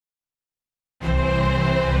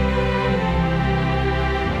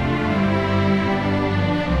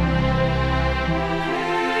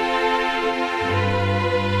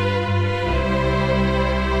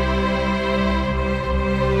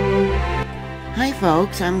Hi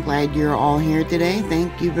folks, I'm glad you're all here today.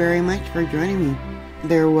 Thank you very much for joining me.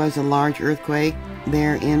 There was a large earthquake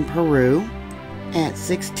there in Peru at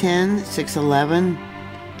 6:10, 6:11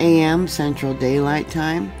 a.m. Central Daylight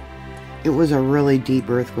Time. It was a really deep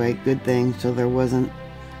earthquake, good thing, so there wasn't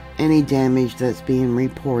any damage that's being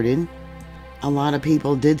reported. A lot of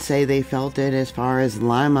people did say they felt it as far as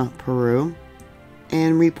Lima, Peru,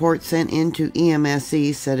 and reports sent into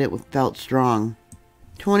EMSC said it felt strong.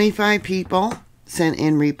 25 people sent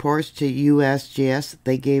in reports to USGS.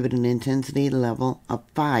 They gave it an intensity level of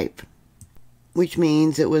 5, which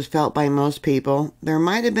means it was felt by most people. There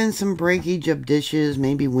might have been some breakage of dishes,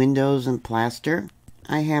 maybe windows and plaster.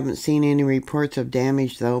 I haven't seen any reports of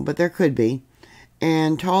damage though, but there could be.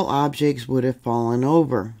 And tall objects would have fallen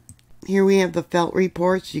over. Here we have the felt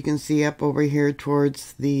reports. You can see up over here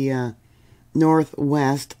towards the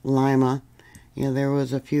northwest Lima. Yeah, there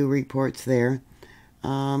was a few reports there.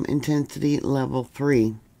 Intensity level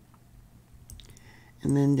 3.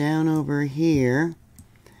 And then down over here,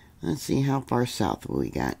 let's see how far south we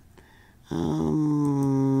got.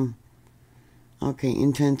 Okay,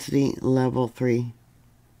 intensity level 3.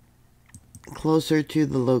 Closer to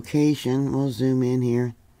the location, we'll zoom in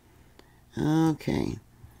here. Okay,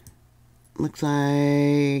 looks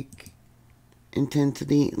like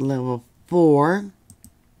intensity level 4,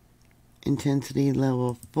 intensity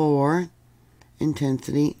level 4,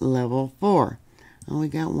 intensity level 4. Oh, we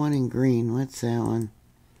got one in green. What's that one?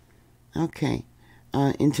 Okay,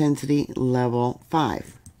 intensity level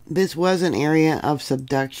 5. This was an area of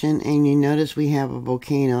subduction, and you notice we have a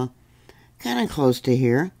volcano kind of close to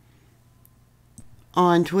here.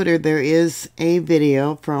 On Twitter, there is a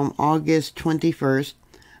video from August 21st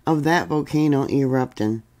of that volcano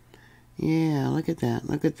erupting. Yeah, look at that.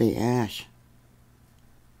 Look at the ash.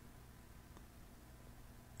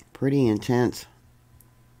 Pretty intense.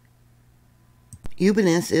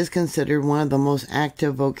 Ubinus is considered one of the most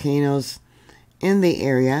active volcanoes in the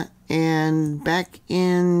area, and back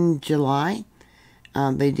in July,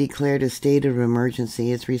 they declared a state of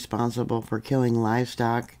emergency. It's responsible for killing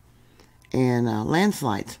livestock and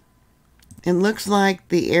landslides. It looks like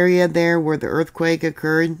the area there where the earthquake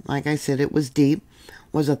occurred, like I said, it was deep,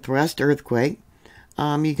 was a thrust earthquake.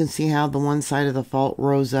 You can see how the one side of the fault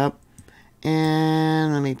rose up,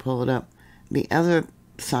 and let me pull it up. The other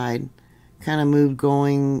side kind of moved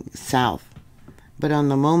going south. But on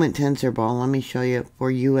the moment tensor ball, let me show you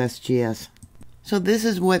for USGS. So this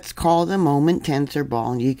is what's called a moment tensor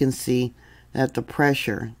ball. You can see that the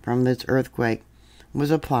pressure from this earthquake was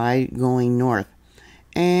applied going north.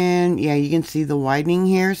 And yeah, you can see the widening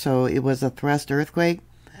here, so it was a thrust earthquake.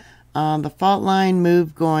 The fault line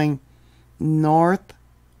moved going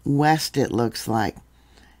northwest, it looks like.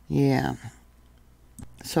 Yeah.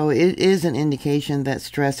 So it is an indication that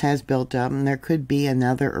stress has built up and there could be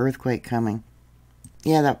another earthquake coming.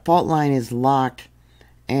 Yeah, that fault line is locked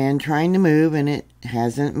and trying to move, and it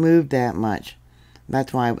hasn't moved that much.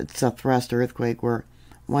 That's why it's a thrust earthquake where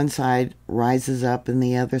one side rises up and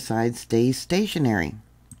the other side stays stationary.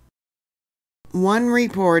 One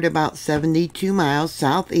report about 72 miles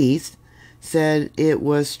southeast said it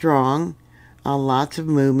was strong, lots of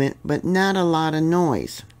movement, but not a lot of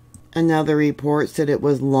noise. Another report said it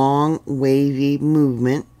was long, wavy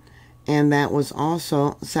movement, and that was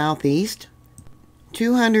also southeast.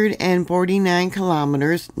 249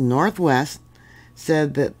 kilometers northwest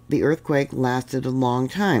said that the earthquake lasted a long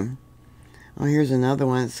time. Oh, here's another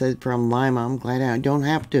one that said from Lima. I'm glad I don't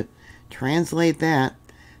have to translate that.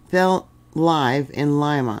 Felt live in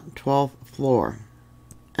Lima, 12th floor.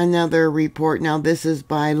 Another report, now this is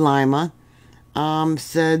by Lima,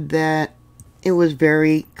 said that it was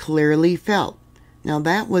very clearly felt. Now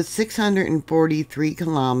that was 643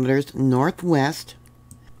 kilometers northwest,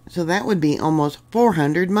 so that would be almost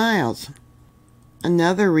 400 miles.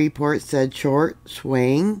 Another report said short,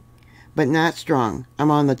 swaying, but not strong.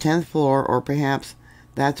 I'm on the 10th floor, or perhaps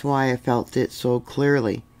that's why I felt it so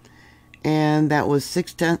clearly. And that was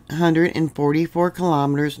 644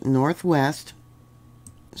 kilometers northwest,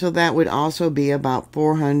 so that would also be about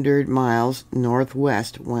 400 miles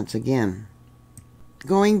northwest once again.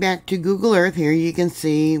 Going back to Google Earth here, you can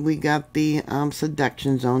see we got the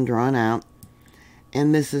subduction zone drawn out.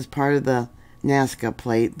 And this is part of the Nazca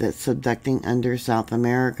plate that's subducting under South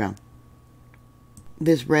America.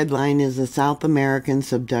 This red line is the South American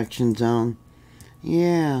subduction zone.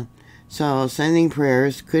 Yeah, so sending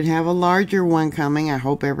prayers. Could have a larger one coming. I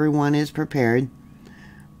hope everyone is prepared.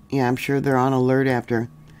 Yeah, I'm sure they're on alert after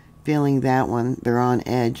feeling that one. They're on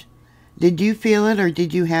edge. Did you feel it, or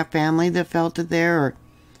did you have family that felt it there, or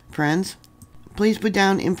friends? Please put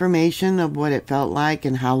down information of what it felt like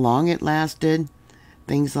and how long it lasted.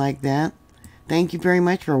 Things like that. Thank you very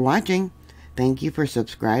much for watching. Thank you for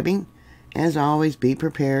subscribing. As always, be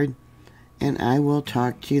prepared. And I will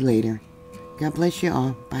talk to you later. God bless you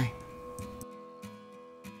all. Bye.